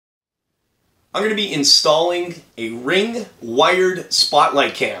I'm going to be installing a Ring wired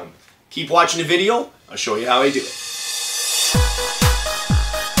spotlight cam. Keep watching the video, I'll show you how I do it.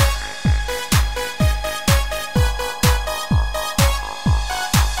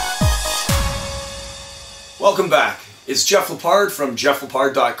 Welcome back. It's Jeff Lepard from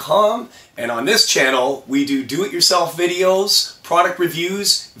jefflepard.com, and on this channel we do do-it-yourself videos, product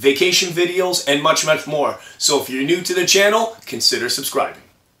reviews, vacation videos, and much more. So if you're new to the channel, consider subscribing.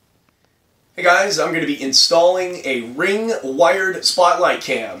 Hey guys, I'm going to be installing a Ring wired spotlight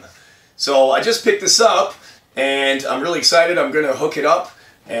cam. So I just picked this up and I'm really excited. I'm going to hook it up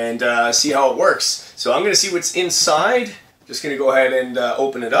and see how it works. So I'm going to see what's inside. Just going to go ahead and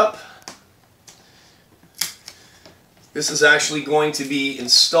open it up. This is actually going to be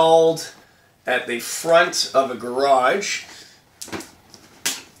installed at the front of a garage.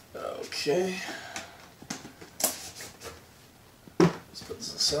 Okay. Let's put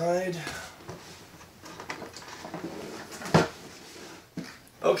this aside.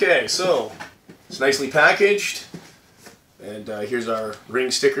 Okay, so it's nicely packaged, and here's our Ring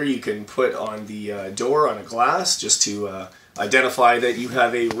sticker you can put on the door on a glass just to identify that you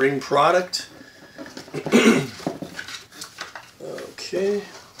have a Ring product. Okay,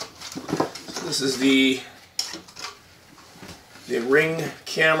 so this is the Ring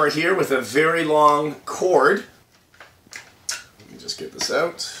camera here with a very long cord. Let me just get this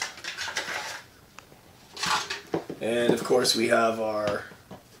out. And of course we have our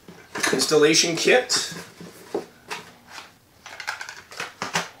installation kit.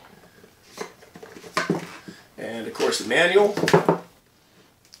 And of course the manual.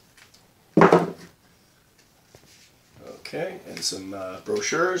 Okay, and some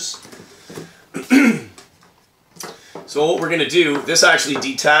brochures. So what we're going to do, this actually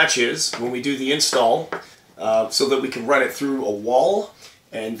detaches when we do the install so that we can run it through a wall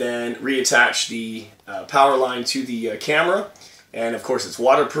and then reattach the power line to the camera. And of course it's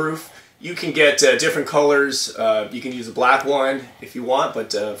waterproof. You can get different colors. You can use a black one if you want,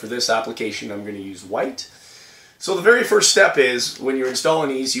 but for this application I'm going to use white. So the very first step is, when you're installing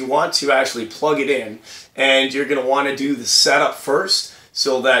these, you want to actually plug it in, and you're going to want to do the setup first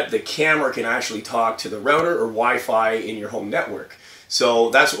so that the camera can actually talk to the router or Wi-Fi in your home network. So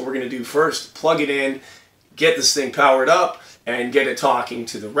that's what we're going to do first. Plug it in, get this thing powered up, and get it talking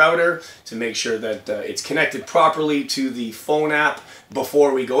to the router to make sure that it's connected properly to the phone app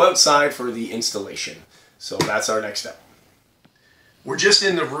before we go outside for the installation. So that's our next step. We're just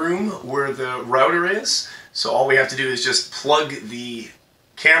in the room where the router is, so all we have to do is just plug the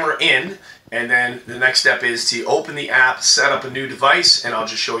camera in, and then the next step is to open the app, set up a new device, and I'll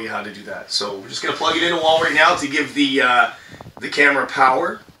just show you how to do that. So we're just going to plug it in a wall right now to give the camera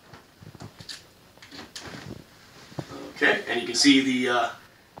power. Okay, and you can see the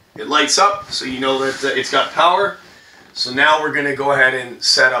it lights up, so you know that it's got power. So now we're going to go ahead and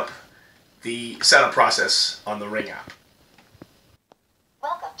set up the setup process on the Ring app.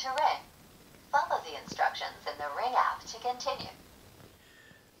 Welcome to Ring. Follow the instructions in the Ring app to continue.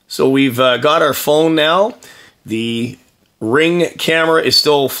 So we've got our phone now. The Ring camera is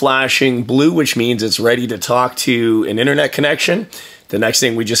still flashing blue, which means it's ready to talk to an internet connection. The next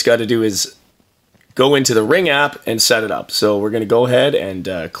thing we just got to do is go into the Ring app and set it up. So we're going to go ahead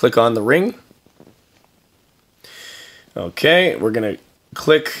and click on the Ring. Okay, we're going to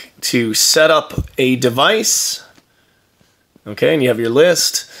click to set up a device. Okay, and you have your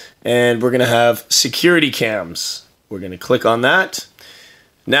list, and we're going to have security cams. We're going to click on that.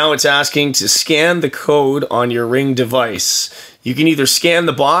 Now it's asking to scan the code on your Ring device. You can either scan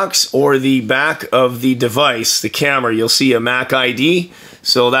the box or the back of the device, the camera. You'll see a Mac ID,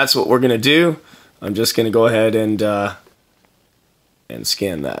 so that's what we're going to do. I'm just going to go ahead and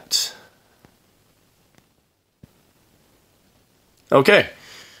scan that. Okay,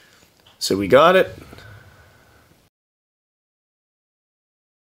 so we got it.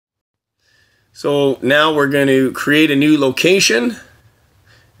 So now we're going to create a new location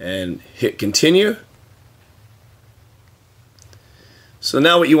and hit continue. So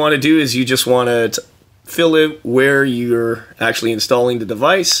now what you want to do is you just want to fill in where you're actually installing the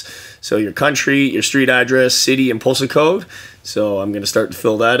device. So your country, your street address, city, and postal code. So I'm going to start to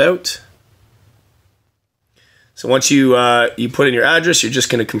fill that out. So once you put in your address, you're just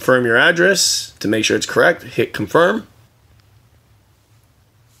going to confirm your address to make sure it's correct. Hit confirm.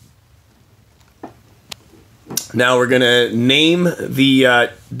 Now we're going to name the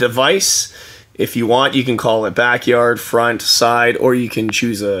device. If you want, you can call it backyard, front, side, or you can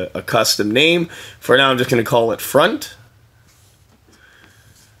choose a custom name. For now, I'm just going to call it front.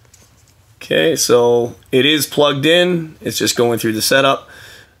 Okay, so it is plugged in. It's just going through the setup.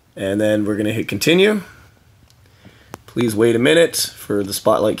 And then we're going to hit continue. Please wait a minute for the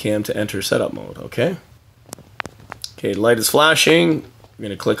Spotlight cam to enter setup mode, okay? Okay, the light is flashing. We're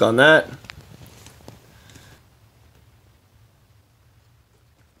going to click on that.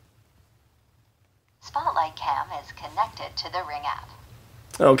 Spotlight cam is connected to the Ring app.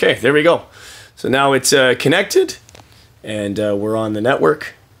 Okay, there we go. So now it's connected, and we're on the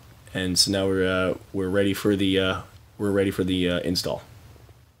network, and so now we're ready for the install.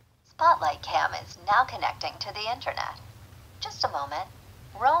 Spotlight cam is now connecting to the internet. Just a moment.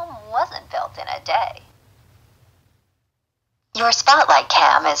 Rome wasn't built in a day. Your Spotlight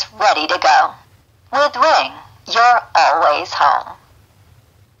cam is ready to go. With Ring, you're always home.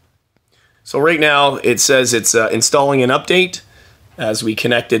 So right now it says it's installing an update as we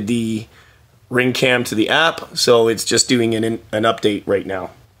connected the Ring cam to the app, so it's just doing an update right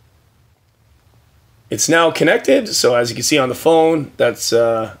now. It's now connected, so as you can see on the phone, that's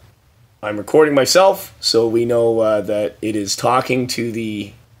I'm recording myself, so we know that it is talking to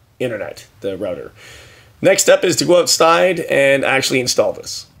the internet, the router. Next step is to go outside and actually install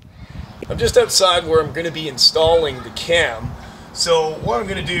this. I'm just outside where I'm going to be installing the cam. So what I'm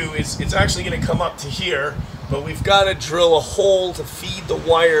going to do is it's actually going to come up to here, but we've got to drill a hole to feed the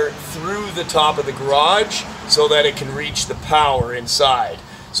wire through the top of the garage so that it can reach the power inside.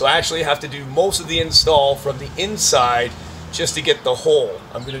 So I actually have to do most of the install from the inside just to get the hole.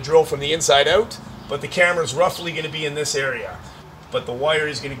 I'm going to drill from the inside out, but the camera's roughly going to be in this area. But the wire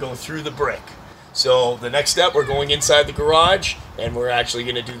is going to go through the brick. So the next step, we're going inside the garage and we're actually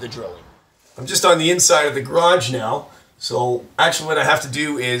going to do the drilling. I'm just on the inside of the garage now. So actually what I have to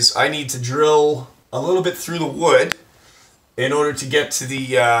do is I need to drill a little bit through the wood in order to get to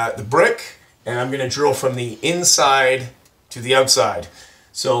the brick, and I'm going to drill from the inside to the outside.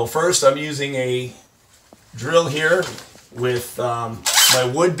 So first I'm using a drill here with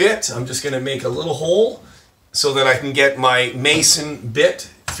my wood bit. I'm just going to make a little hole so that I can get my mason bit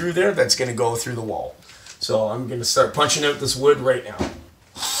through there that's going to go through the wall. So I'm going to start punching out this wood right now.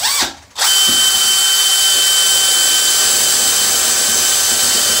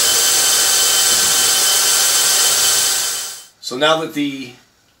 So now that the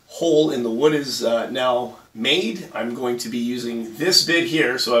hole in the wood is now made, I'm going to be using this bit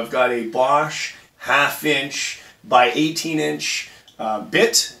here. So I've got a Bosch 1/2 inch by 18 inch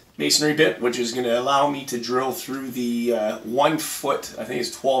bit, masonry bit, which is going to allow me to drill through the 1 foot, I think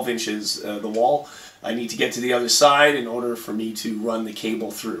it's 12 inches, the wall. I need to get to the other side in order for me to run the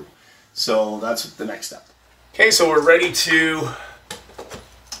cable through. So that's the next step. Okay, so we're ready to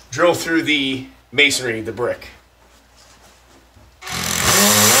drill through the masonry, the brick.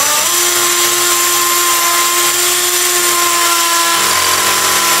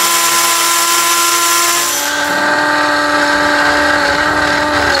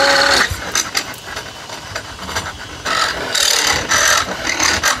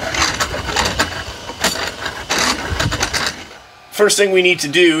 First thing we need to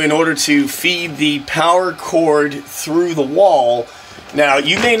do in order to feed the power cord through the wall. Now,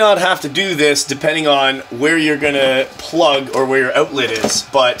 you may not have to do this depending on where you're going to plug or where your outlet is,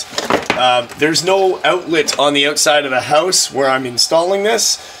 but there's no outlet on the outside of the house where I'm installing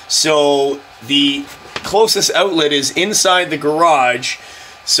this, so the closest outlet is inside the garage,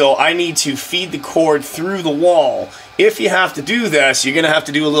 so I need to feed the cord through the wall. If you have to do this, you're going to have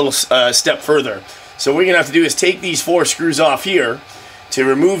to do a little step further. So what you're going to have to do is take these 4 screws off here to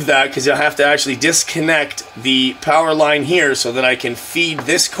remove that, because you'll have to actually disconnect the power line here so that I can feed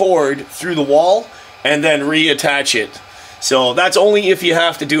this cord through the wall and then reattach it. So that's only if you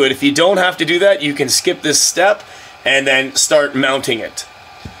have to do it. If you don't have to do that, you can skip this step and then start mounting it.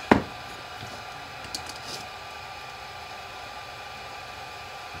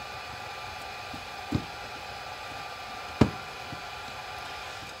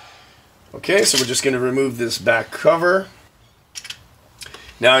 Okay, so we're just going to remove this back cover.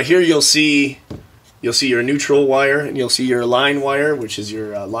 Now here you'll see your neutral wire, and you'll see your line wire, which is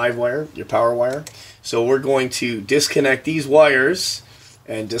your live wire, your power wire. So we're going to disconnect these wires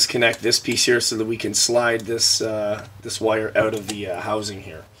and disconnect this piece here so that we can slide this this wire out of the housing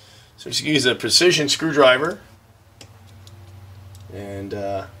here. So just use a precision screwdriver, and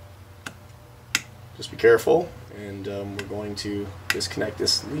just be careful. And we're going to disconnect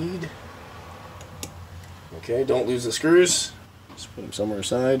this lead. Okay, don't lose the screws. Just put them somewhere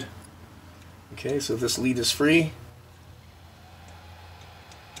aside. Okay, so this lead is free.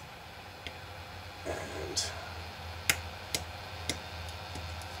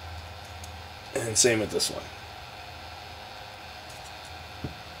 And same with this one.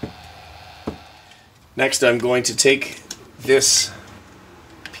 Next, I'm going to take this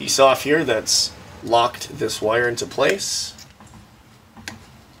piece off here that's locked this wire into place.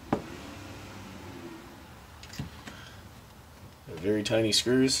 Very tiny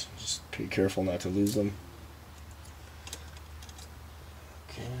screws, just be careful not to lose them.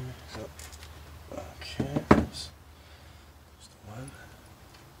 Okay, okay, there's one.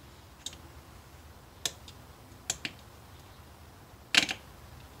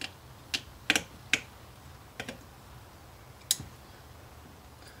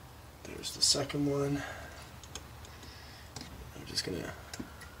 There's the second one. I'm just gonna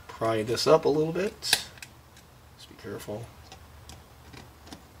pry this up a little bit. Just be careful.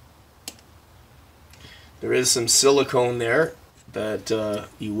 There is some silicone there that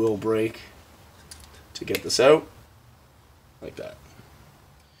you will break to get this out, like that.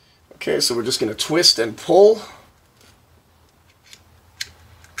 Okay, so we're just going to twist and pull.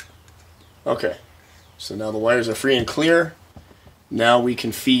 Okay, so now the wires are free and clear. Now we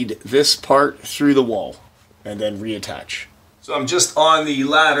can feed this part through the wall and then reattach. So I'm just on the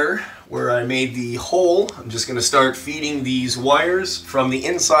ladder where I made the hole. I'm just going to start feeding these wires from the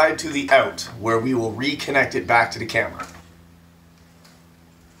inside to the out, where we will reconnect it back to the camera.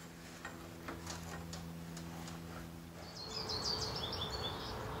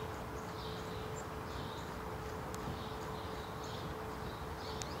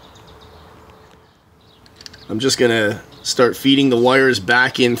 I'm just going to start feeding the wires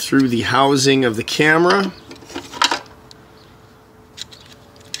back in through the housing of the camera.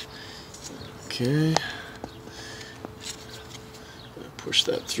 Okay, push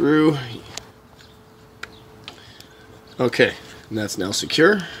that through. Okay, and that's now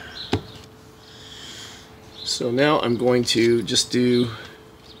secure. So now I'm going to just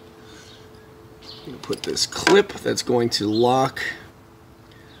put this clip that's going to lock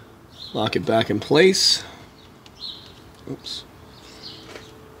it back in place. Oops.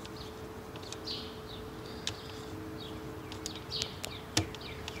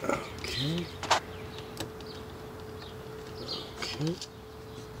 Okay. Okay.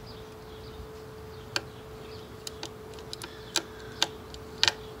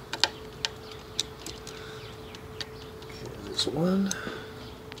 There's one.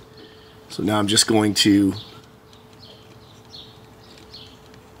 So now I'm just going to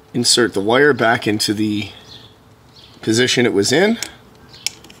insert the wire back into the position it was in.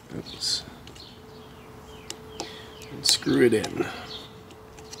 Oops. And screw it in.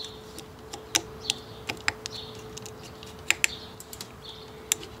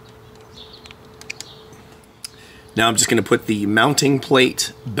 Now I'm just going to put the mounting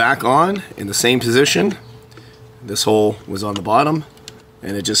plate back on in the same position. This hole was on the bottom,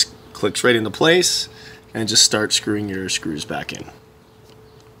 and it just clicks right into place, and just start screwing your screws back in.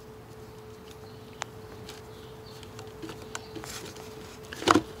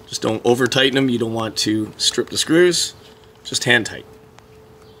 Just don't over tighten them. You don't want to strip the screws. Just hand tight.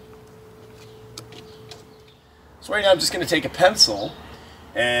 So right now I'm just going to take a pencil,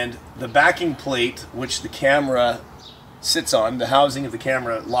 and the backing plate, which the camera sits on, the housing of the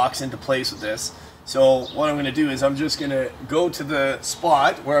camera locks into place with this. So what I'm going to do is I'm just going to go to the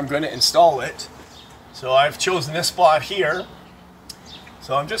spot where I'm going to install it. So I've chosen this spot here.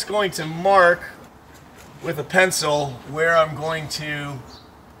 So I'm just going to mark with a pencil where I'm going to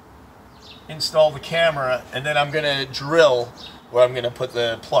install the camera, and then I'm going to drill where I'm going to put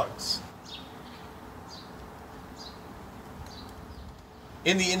the plugs.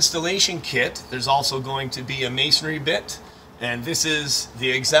 In the installation kit, there's also going to be a masonry bit, and this is the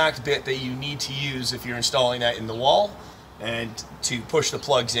exact bit that you need to use if you're installing that in the wall, and to push the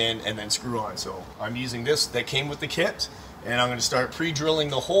plugs in and then screw on. So I'm using this that came with the kit, and I'm going to start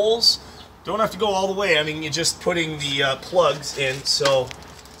pre-drilling the holes. Don't have to go all the way. I mean, you're just putting the plugs in. So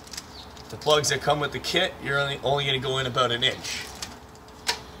the plugs that come with the kit, you're only going to go in about 1 inch.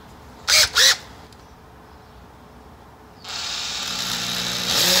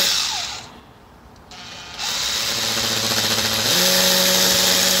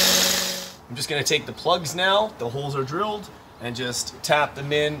 I'm just going to take the plugs now, the holes are drilled, and just tap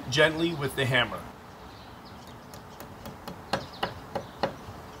them in gently with the hammer.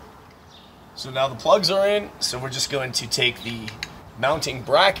 So now the plugs are in, so we're just going to take the mounting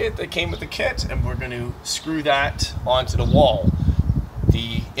bracket that came with the kit, and we're going to screw that onto the wall.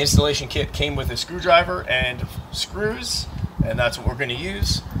 The installation kit came with a screwdriver and screws, and that's what we're going to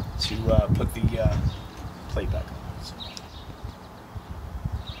use to put the plate back on. So.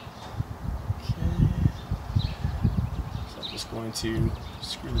 So I'm just going to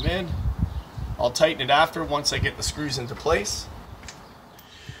screw them in. I'll tighten it after once I get the screws into place.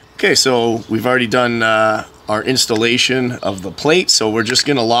 Okay, so we've already done our installation of the plate. So we're just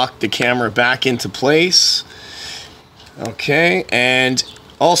going to lock the camera back into place. Okay, and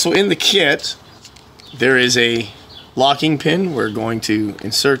also in the kit there is a locking pin. We're going to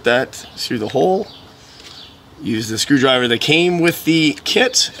insert that through the hole, use the screwdriver that came with the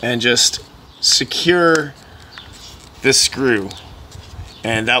kit, and just secure this screw,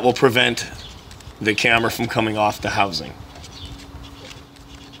 and that will prevent the camera from coming off the housing.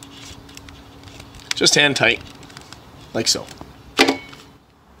 Just hand tight, like so.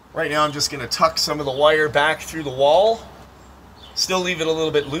 Right now I'm just going to tuck some of the wire back through the wall. Still leave it a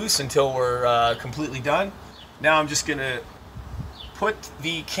little bit loose until we're completely done. Now I'm just going to put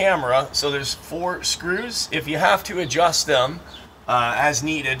the camera, so there's 4 screws. If you have to adjust them as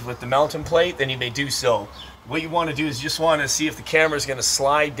needed with the mounting plate, then you may do so. What you want to do is just want to see if the camera is going to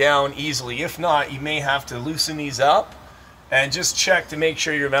slide down easily. If not, you may have to loosen these up and just check to make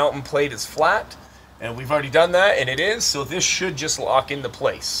sure your mounting plate is flat. And we've already done that, and it is, so this should just lock into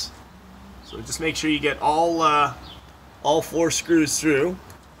place. So just make sure you get all 4 screws through,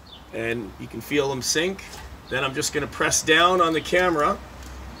 and you can feel them sink. Then I'm just going to press down on the camera.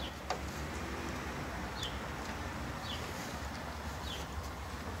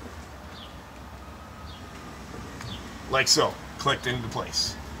 Like so, clicked into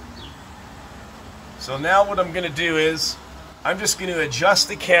place. So now what I'm going to do is, I'm just going to adjust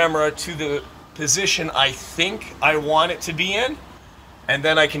the camera to the position I think I want it to be in, and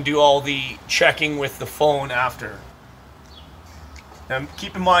then I can do all the checking with the phone after. Now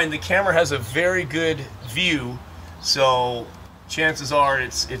keep in mind the camera has a very good view, so chances are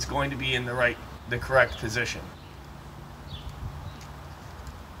it's going to be in the correct position.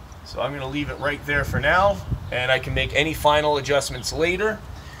 So I'm going to leave it right there for now, and I can make any final adjustments later.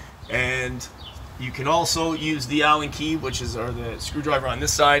 And you can also use the Allen key, which is the screwdriver on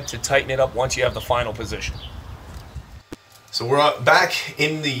this side, to tighten it up once you have the final position. So we're back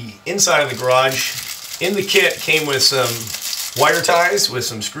in the inside of the garage. In the kit came with some wire ties with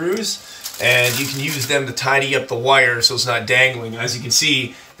some screws, and you can use them to tidy up the wire so it's not dangling. As you can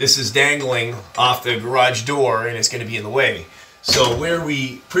see, this is dangling off the garage door and it's going to be in the way. So where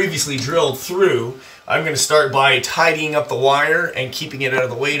we previously drilled through, I'm going to start by tidying up the wire and keeping it out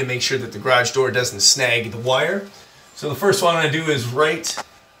of the way to make sure that the garage door doesn't snag the wire. So the first one I'm going to do is right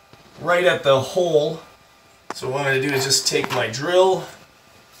at the hole. So what I'm going to do is just take my drill,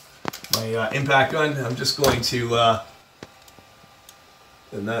 my impact gun. I'm just going to,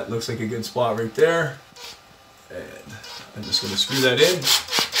 and that looks like a good spot right there. And I'm just going to screw that in.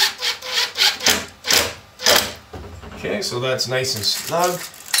 Okay, so that's nice and snug.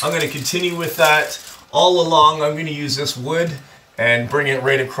 I'm going to continue with that all along. I'm going to use this wood and bring it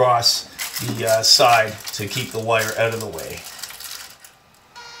right across the side to keep the wire out of the way.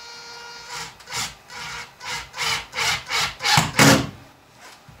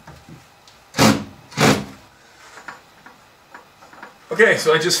 Okay,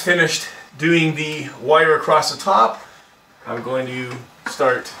 so I just finished doing the wire across the top. I'm going to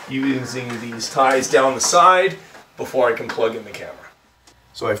start using these ties down the side before I can plug in the camera.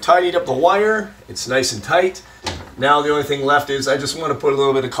 So I've tidied up the wire, it's nice and tight. Now the only thing left is I just want to put a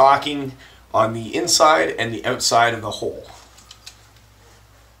little bit of caulking on the inside and the outside of the hole.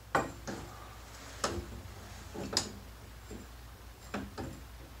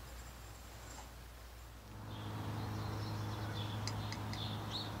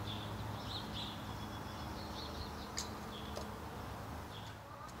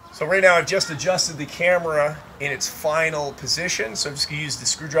 So right now I've just adjusted the camera in its final position. So I'm just going to use the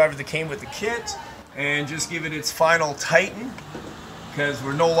screwdriver that came with the kit and just give it its final tighten, because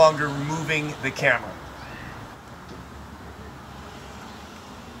we're no longer removing the camera.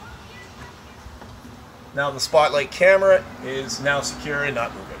 Now the Spotlight camera is now secure and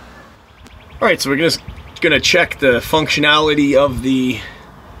not moving. Alright, so we're just going to check the functionality of the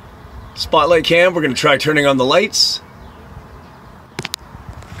Spotlight cam. We're going to try turning on the lights.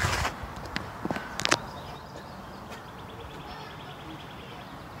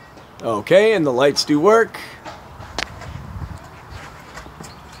 Okay, and the lights do work.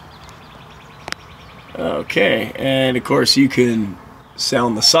 Okay, and of course you can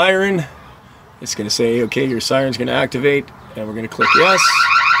sound the siren. It's going to say, okay, your siren's going to activate, and we're going to click yes.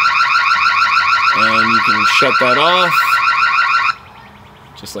 And you can shut that off,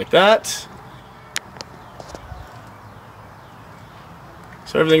 just like that.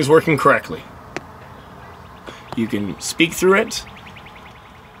 So everything's working correctly. You can speak through it.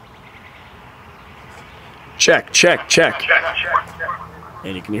 Check, check, check.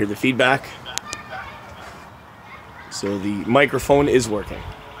 And you can hear the feedback. So the microphone is working.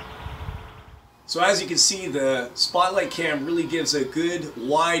 So as you can see, the Spotlight cam really gives a good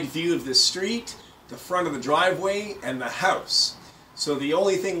wide view of the street, the front of the driveway, and the house. So the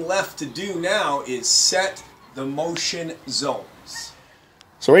only thing left to do now is set the motion zones.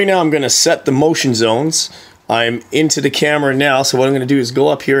 So right now I'm going to set the motion zones. I'm into the camera now, so what I'm going to do is go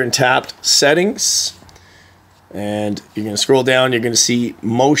up here and tap settings. And you're going to scroll down, you're going to see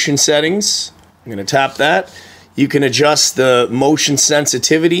motion settings. I'm going to tap that. You can adjust the motion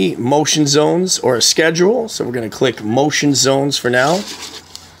sensitivity, motion zones, or a schedule. So we're going to click motion zones for now.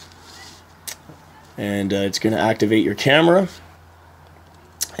 And it's going to activate your camera.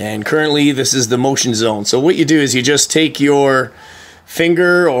 And currently this is the motion zone. So what you do is you just take your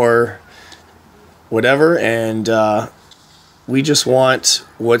finger or whatever, and we just want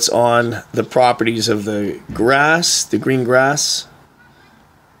what's on the properties of the grass, the green grass.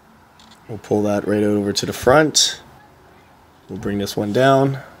 We'll pull that right over to the front. We'll bring this one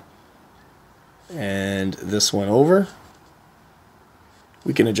down and this one over.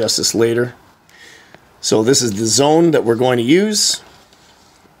 We can adjust this later. So this is the zone that we're going to use.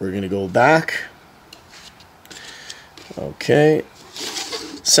 We're going to go back. Okay.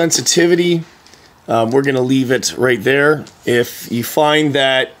 Sensitivity, we're going to leave it right there. If you find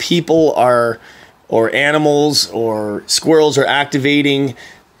that people are, or animals or squirrels are activating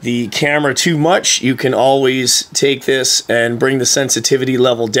the camera too much, you can always take this and bring the sensitivity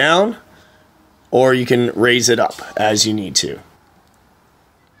level down, or you can raise it up as you need to.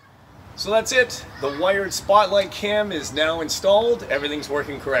 So that's it. The wired Spotlight cam is now installed. Everything's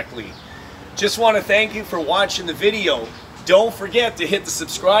working correctly. Just want to thank you for watching the video. Don't forget to hit the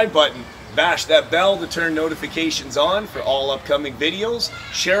subscribe button. Bash that bell to turn notifications on for all upcoming videos.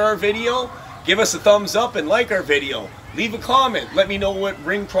 Share our video. Give us a thumbs up and like our video. Leave a comment. Let me know what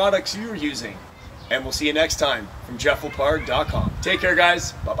ring products you're using. And we'll see you next time from JeffLepard.com. Take care,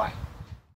 guys. Bye-bye.